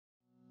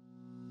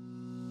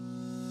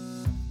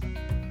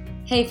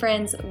Hey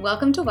friends,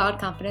 welcome to Wild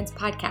Confidence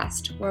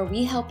Podcast, where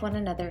we help one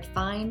another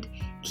find,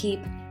 keep,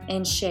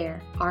 and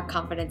share our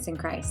confidence in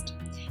Christ.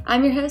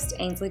 I'm your host,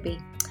 Ainsley B.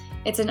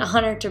 It's an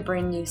honor to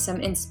bring you some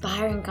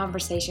inspiring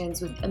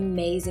conversations with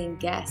amazing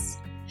guests.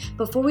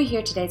 Before we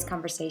hear today's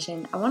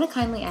conversation, I want to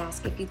kindly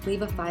ask if you'd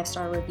leave a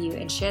 5-star review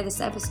and share this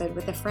episode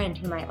with a friend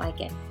who might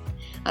like it.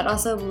 I'd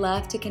also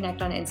love to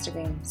connect on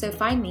Instagram, so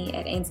find me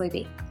at Ainsley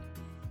B.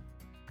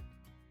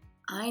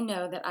 I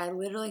know that I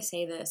literally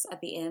say this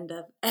at the end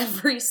of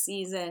every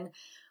season,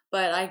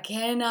 but I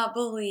cannot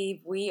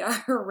believe we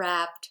are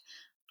wrapped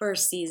for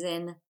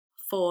season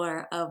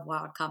 4 of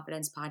Wild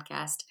Confidence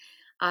Podcast.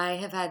 I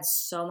have had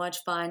so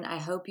much fun. I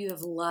hope you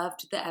have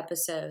loved the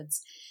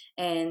episodes.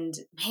 And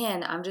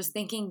man, I'm just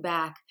thinking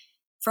back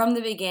from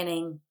the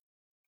beginning,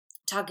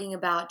 talking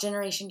about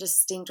Generation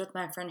Distinct with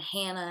my friend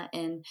Hannah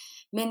and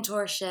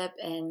mentorship,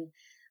 and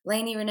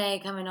Lainey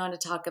Renee coming on to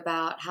talk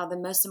about how the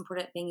most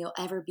important thing you'll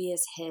ever be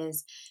is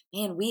His.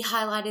 Man, we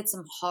highlighted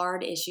some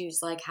hard issues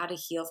like how to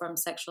heal from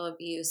sexual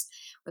abuse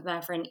with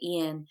my friend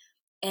Ian.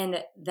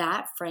 And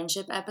that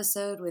friendship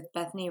episode with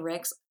Bethany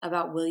Ricks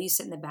about will you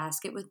sit in the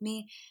basket with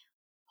me?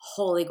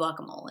 Holy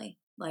guacamole.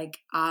 Like,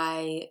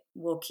 I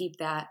will keep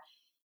that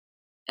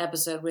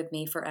episode with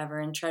me forever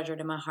and treasured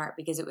in my heart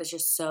because it was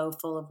just so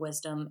full of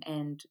wisdom,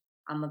 and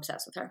I'm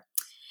obsessed with her.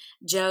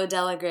 Joe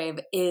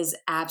Delagrave is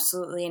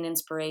absolutely an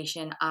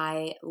inspiration.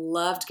 I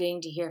loved getting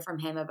to hear from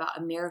him about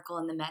a miracle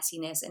in the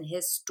messiness and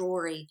his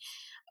story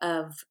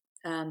of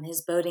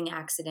his boating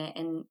accident.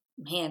 And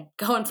man,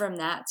 going from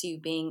that to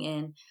being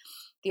in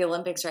the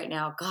Olympics right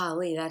now,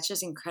 golly, that's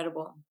just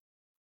incredible.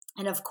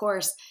 And of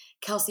course,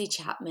 Kelsey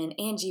Chapman,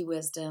 Angie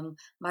Wisdom,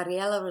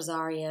 Mariela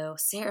Rosario,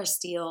 Sarah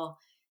Steele,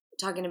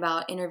 talking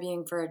about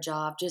interviewing for a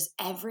job. Just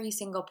every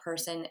single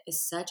person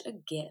is such a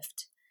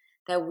gift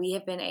that we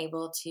have been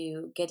able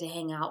to get to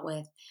hang out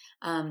with.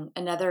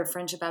 Another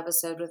friendship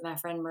episode with my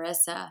friend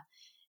Marissa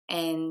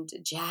and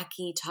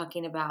Jackie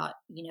talking about,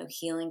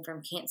 healing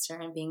from cancer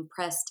and being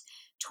pressed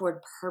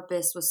toward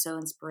purpose was so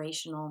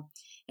inspirational.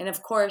 And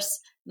of course,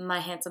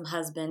 my handsome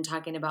husband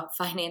talking about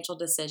financial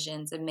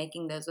decisions and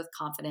making those with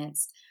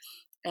confidence.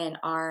 And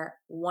our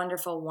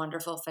wonderful,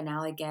 wonderful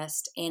finale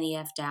guest, Annie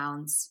F.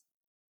 Downs,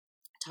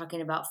 talking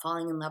about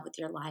falling in love with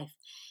your life.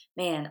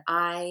 Man,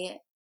 I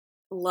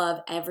love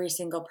every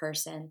single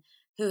person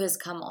who has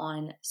come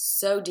on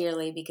so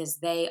dearly because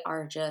they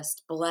are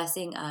just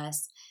blessing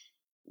us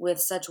with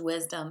such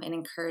wisdom and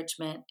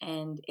encouragement.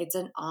 And it's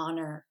an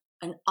honor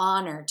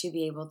to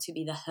be able to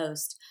be the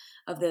host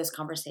of those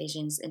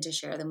conversations and to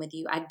share them with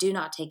you. I do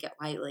not take it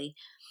lightly.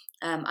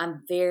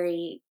 I'm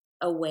very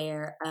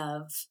aware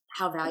of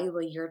how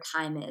valuable your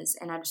time is.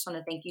 And I just want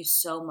to thank you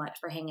so much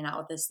for hanging out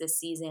with us this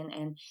season.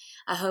 And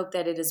I hope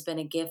that it has been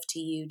a gift to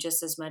you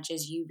just as much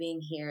as you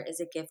being here is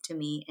a gift to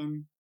me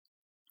and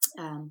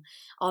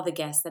all the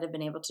guests that have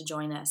been able to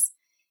join us.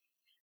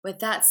 With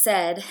that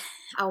said,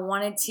 I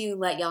wanted to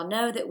let y'all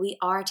know that we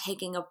are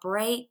taking a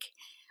break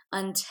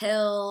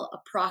until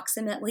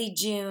approximately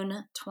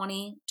June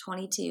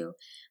 2022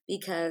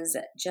 because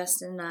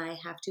Justin and I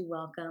have to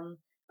welcome,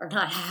 or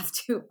not have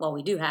to, well,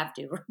 we do have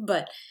to,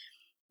 but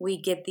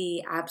we get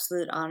the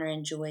absolute honor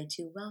and joy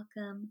to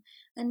welcome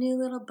a new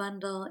little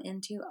bundle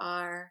into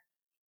our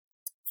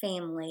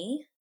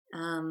family.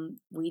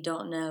 We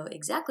don't know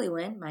exactly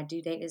when. My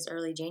due date is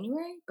early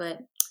January, but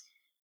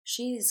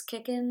she's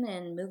kicking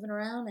and moving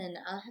around, and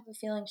I have a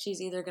feeling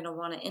she's either going to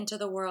want to enter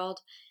the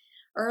world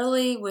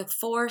early with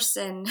force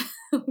and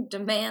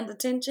demand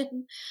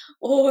attention,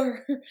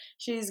 or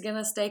she's going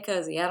to stay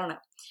cozy. I don't know.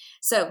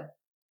 So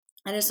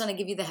I just want to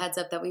give you the heads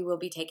up that we will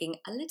be taking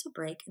a little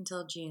break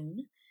until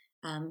June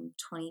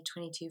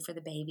 2022 for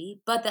the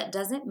baby. But that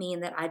doesn't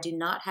mean that I do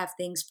not have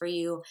things for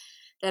you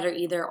that are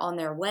either on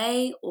their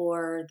way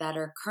or that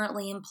are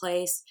currently in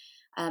place.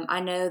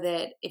 I know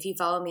that if you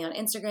follow me on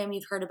Instagram,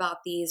 you've heard about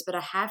these, but I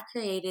have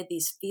created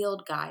these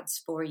field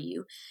guides for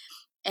you.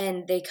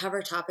 And they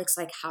cover topics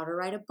like how to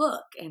write a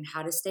book and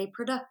how to stay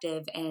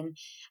productive and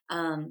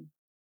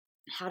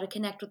how to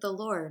connect with the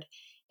Lord.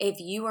 If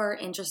you are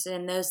interested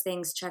in those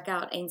things, check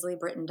out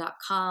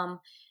AinsleyBritton.com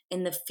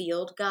in the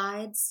field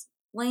guides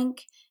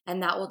link,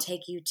 and that will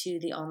take you to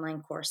the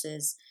online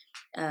courses.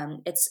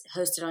 It's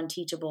hosted on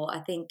Teachable. I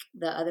think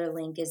the other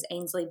link is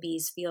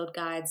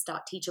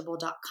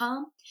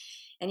AinsleyBsFieldGuides.teachable.com,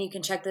 and you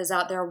can check those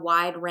out. They're a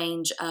wide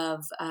range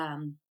of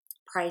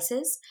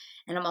prices,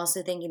 and I'm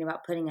also thinking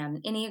about putting out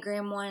an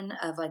Enneagram one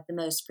of like the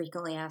most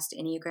frequently asked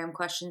Enneagram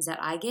questions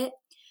that I get.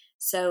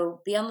 So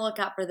be on the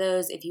lookout for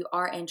those if you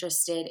are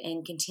interested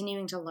in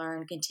continuing to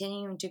learn,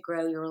 continuing to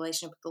grow your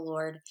relationship with the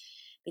Lord,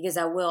 because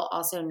I will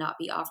also not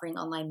be offering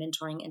online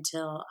mentoring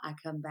until I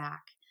come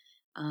back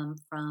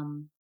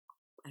from,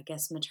 I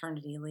guess,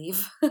 maternity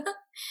leave,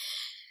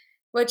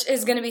 which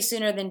is going to be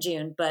sooner than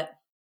June. But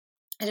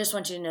I just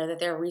want you to know that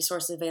there are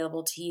resources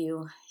available to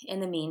you in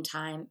the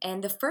meantime.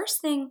 And the first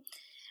thing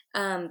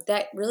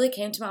that really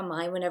came to my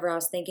mind whenever I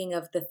was thinking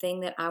of the thing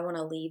that I want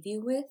to leave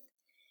you with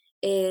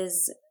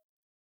is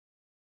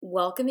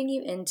welcoming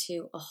you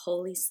into a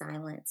holy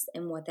silence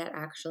and what that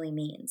actually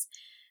means.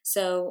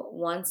 So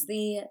once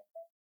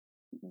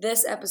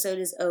this episode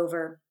is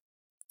over,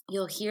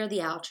 you'll hear the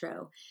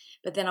outro,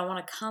 but then I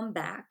want to come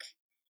back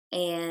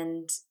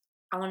and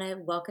I want to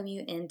welcome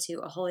you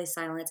into a holy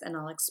silence, and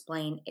I'll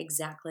explain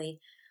exactly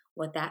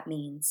what that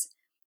means.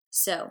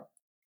 So,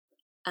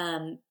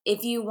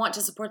 if you want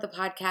to support the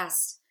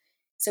podcast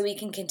so we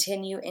can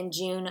continue in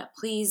June,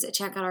 please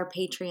check out our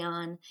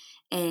Patreon,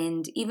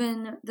 and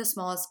even the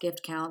smallest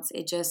gift counts.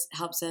 It just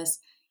helps us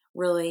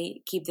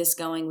really keep this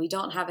going. We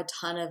don't have a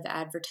ton of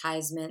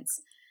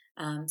advertisements,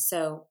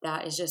 so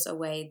that is just a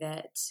way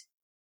that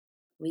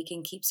we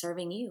can keep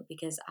serving you,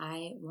 because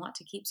I want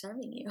to keep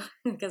serving you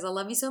because I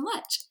love you so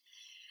much.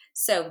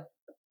 So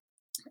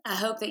I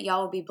hope that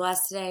y'all will be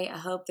blessed today. I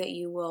hope that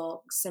you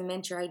will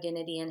cement your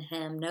identity in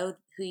Him, know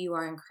who you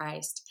are in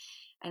Christ.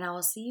 And I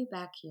will see you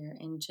back here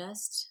in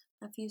just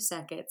a few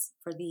seconds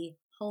for the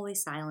holy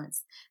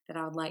silence that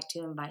I would like to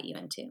invite you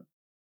into.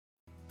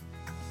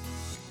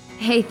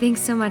 Hey,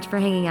 thanks so much for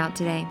hanging out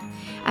today.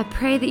 I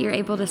pray that you're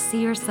able to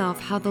see yourself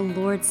how the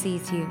Lord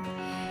sees you,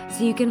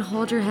 so you can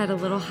hold your head a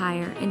little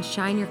higher and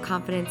shine your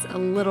confidence a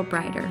little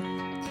brighter.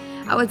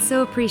 I would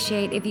so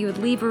appreciate if you would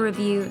leave a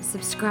review,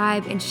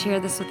 subscribe, and share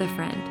this with a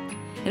friend.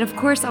 And of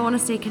course, I want to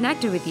stay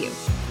connected with you.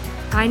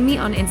 Find me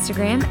on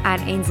Instagram at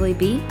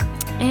AinsleyB,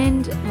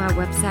 and my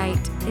website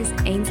is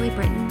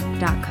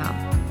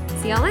AinsleyBritton.com.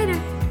 See y'all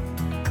later.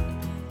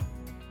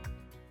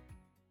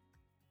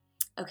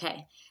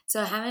 Okay,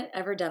 so I haven't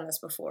ever done this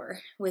before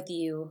with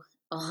you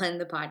on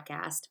the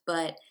podcast,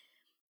 but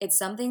it's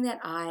something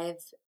that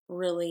I've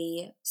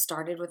really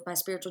started with my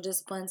spiritual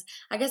disciplines.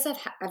 I guess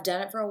I've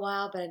done it for a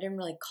while, but I didn't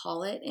really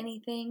call it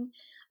anything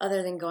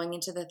other than going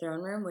into the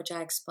throne room, which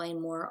I explain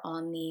more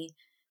on the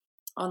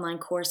online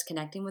course,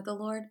 Connecting with the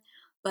Lord.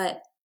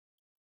 But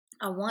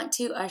I want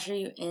to usher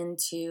you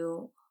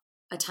into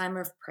a time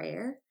of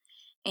prayer.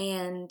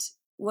 And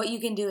what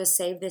you can do is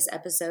save this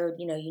episode.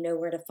 You know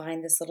where to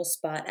find this little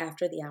spot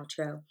after the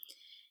outro,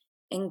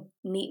 and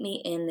meet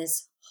me in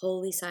this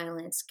holy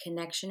silence,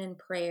 connection in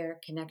prayer,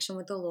 connection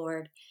with the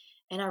Lord.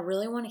 And I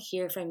really want to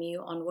hear from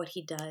you on what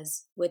He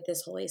does with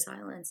this holy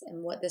silence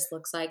and what this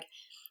looks like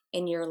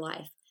in your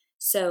life.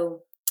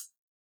 So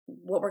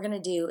what we're going to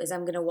do is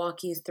I'm going to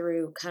walk you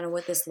through kind of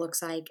what this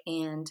looks like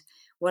and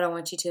what I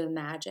want you to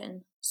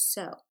imagine.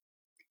 So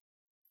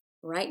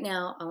right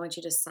now, I want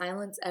you to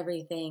silence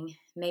everything.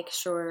 Make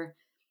sure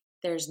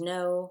there's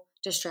no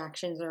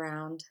distractions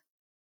around.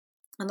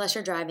 Unless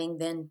you're driving,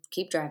 then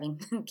keep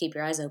driving. Keep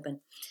your eyes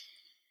open.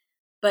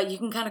 But you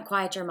can kind of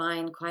quiet your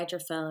mind, quiet your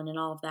phone, and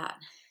all of that.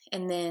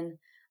 And then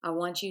I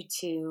want you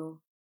to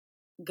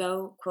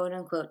go, quote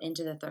unquote,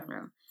 into the throne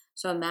room.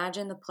 So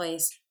imagine the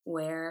place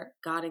where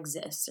God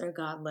exists or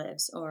God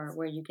lives, or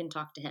where you can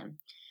talk to Him.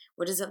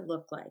 What does it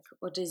look like?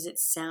 What does it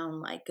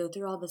sound like? Go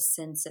through all the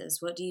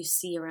senses. What do you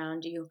see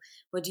around you?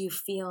 What do you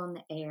feel in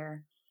the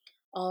air?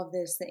 All of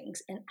those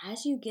things. And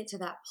as you get to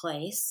that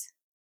place,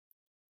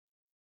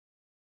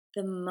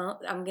 I'm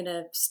going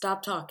to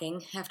stop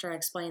talking after I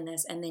explain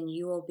this, and then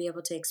you will be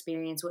able to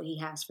experience what He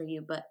has for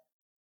you. But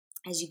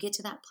as you get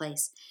to that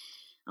place,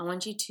 I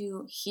want you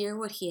to hear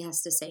what He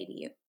has to say to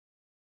you,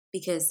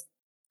 because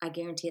I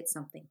guarantee it's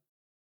something.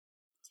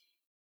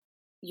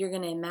 You're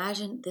going to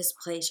imagine this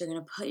place. You're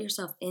going to put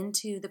yourself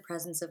into the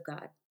presence of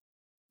God,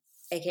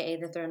 aka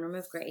the throne room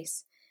of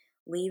grace,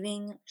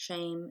 leaving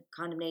shame,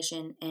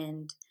 condemnation,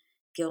 and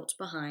guilt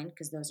behind,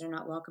 because those are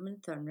not welcome in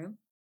the throne room,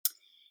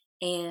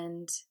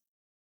 and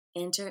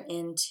enter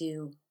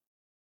into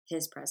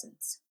His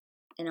presence.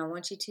 And I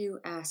want you to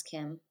ask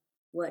Him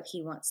what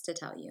He wants to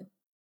tell you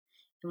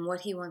and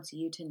what He wants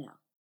you to know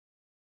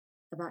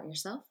about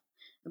yourself,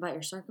 about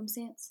your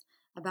circumstance,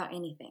 about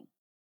anything.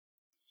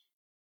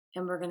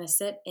 And we're going to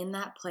sit in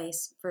that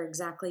place for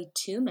exactly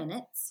 2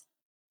 minutes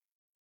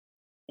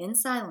in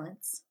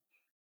silence.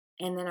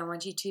 And then I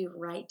want you to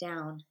write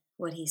down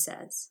what He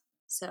says.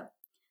 So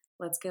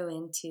let's go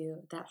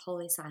into that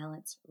holy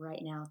silence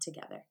right now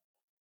together.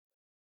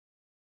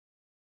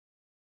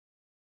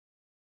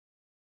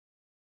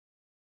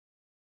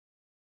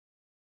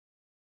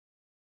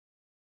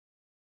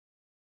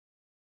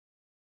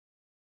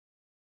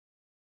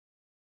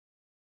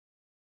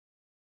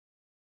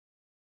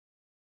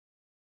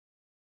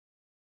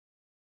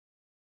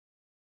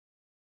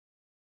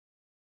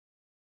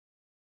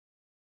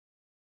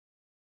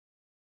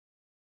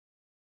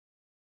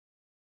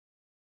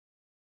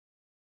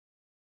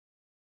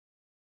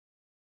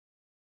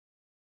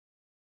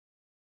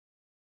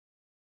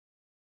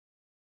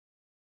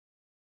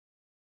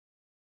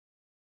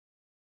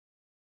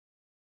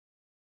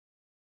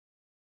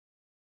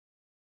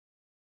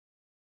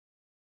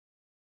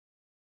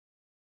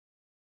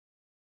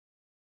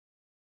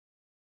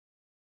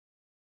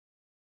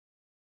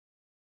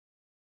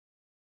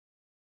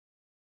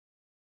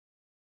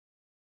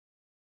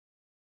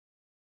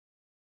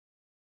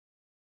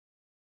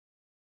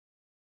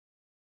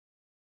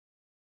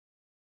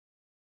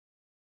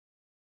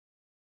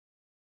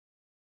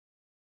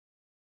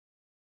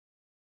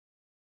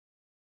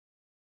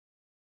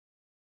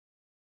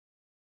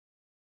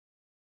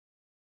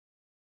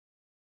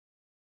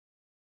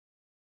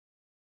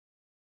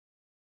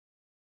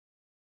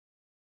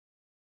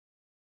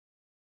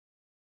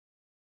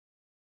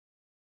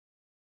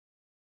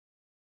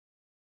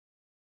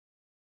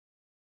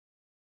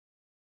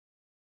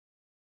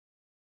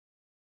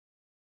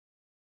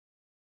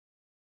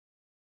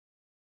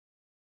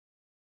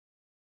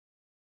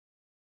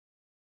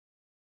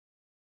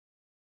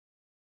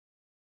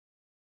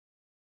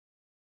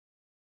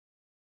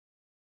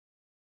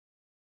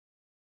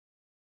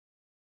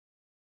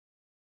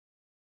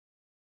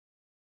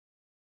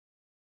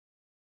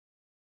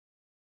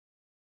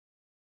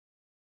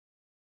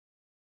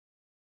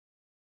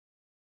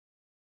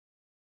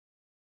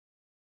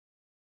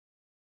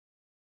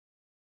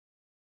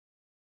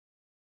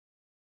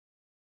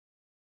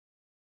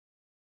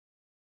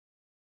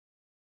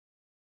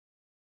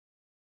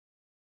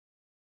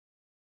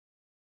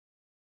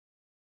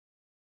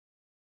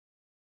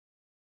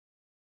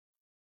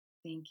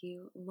 Thank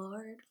you,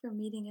 Lord, for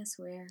meeting us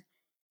where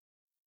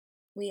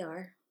we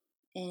are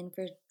and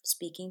for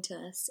speaking to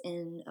us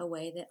in a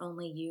way that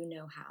only you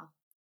know how.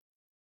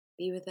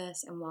 Be with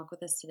us and walk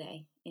with us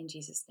today. In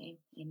Jesus' name,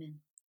 amen.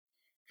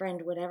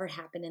 Friend, whatever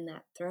happened in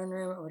that throne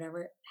room or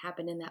whatever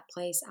happened in that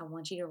place, I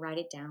want you to write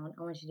it down.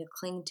 I want you to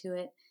cling to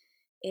it.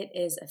 It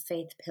is a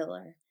faith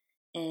pillar.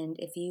 And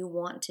if you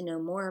want to know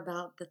more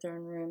about the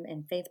throne room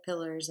and faith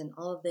pillars and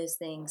all of those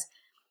things,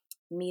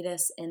 meet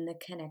us in the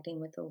Connecting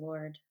with the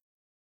Lord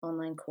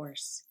online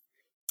course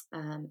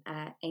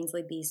at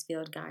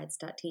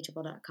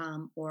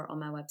AinsleyBeesfieldGuides.teachable.com or on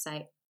my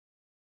website.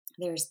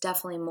 There's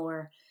definitely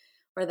more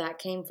where that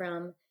came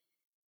from.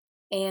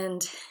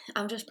 And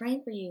I'm just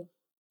praying for you.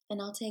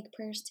 And I'll take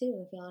prayers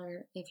too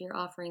if you're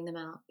offering them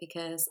out,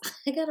 because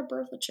I got to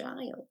birth a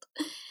child.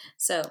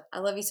 So I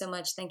love you so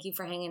much. Thank you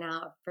for hanging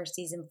out for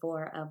season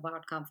 4 of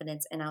Wild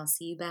Confidence, and I'll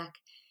see you back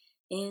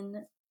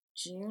in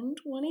June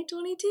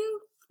 2022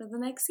 for the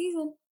next season.